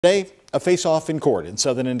Today, a face-off in court in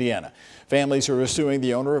southern Indiana. Families who are suing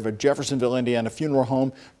the owner of a Jeffersonville, Indiana funeral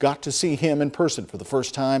home got to see him in person for the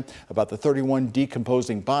first time about the 31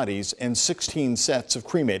 decomposing bodies and 16 sets of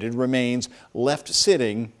cremated remains left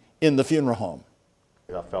sitting in the funeral home.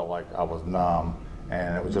 I felt like I was numb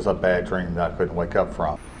and it was just a bad dream that I couldn't wake up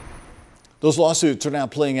from. Those lawsuits are now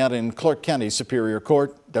playing out in Clark County Superior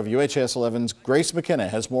Court. WHAS 11's Grace McKenna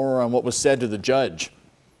has more on what was said to the judge.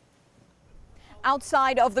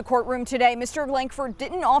 Outside of the courtroom today, Mr. Lankford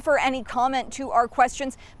didn't offer any comment to our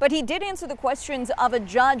questions, but he did answer the questions of a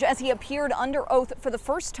judge as he appeared under oath for the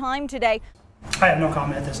first time today. I have no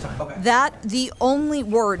comment at this time. Okay. That the only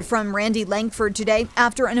word from Randy Lankford today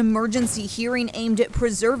after an emergency hearing aimed at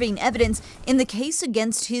preserving evidence in the case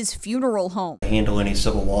against his funeral home. To handle any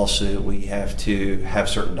civil lawsuit, we have to have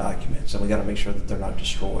certain documents, and we got to make sure that they're not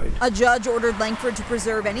destroyed. A judge ordered Lankford to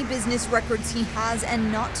preserve any business records he has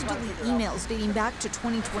and not to delete emails dating back to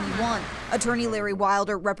 2021. Attorney Larry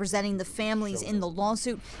Wilder, representing the families in the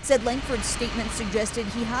lawsuit, said Lankford's statement suggested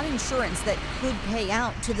he had insurance that could pay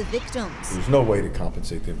out to the victims. There's no way to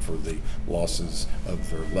compensate them for the losses of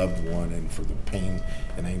their loved one and for the pain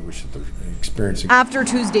and anguish that they're experiencing. After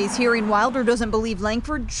Tuesday's hearing, Wilder doesn't believe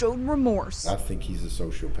Lankford showed remorse. I think he's a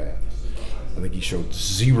sociopath. I think he showed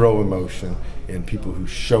zero emotion, and people who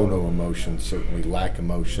show no emotion certainly lack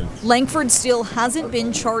emotion. Lankford still hasn't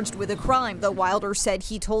been charged with a crime, though Wilder said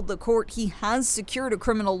he told the court he has secured a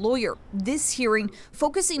criminal lawyer. This hearing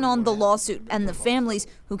focusing on the lawsuit and the families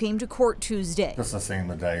who came to court Tuesday. Just to see him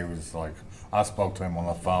today was like, I spoke to him on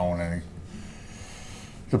the phone, and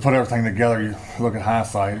to put everything together, you look at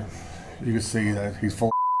hindsight, you can see that he's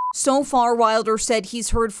full. So far, Wilder said he's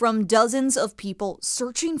heard from dozens of people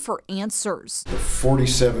searching for answers. The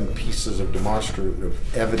 47 pieces of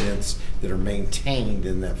demonstrative evidence that are maintained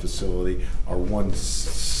in that facility are one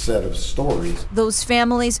set of stories. Those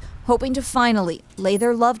families hoping to finally lay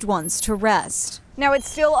their loved ones to rest. Now,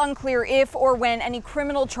 it's still unclear if or when any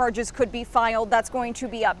criminal charges could be filed. That's going to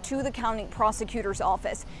be up to the county prosecutor's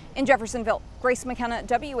office. In Jeffersonville, Grace McKenna,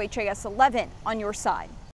 WHAS 11 on your side.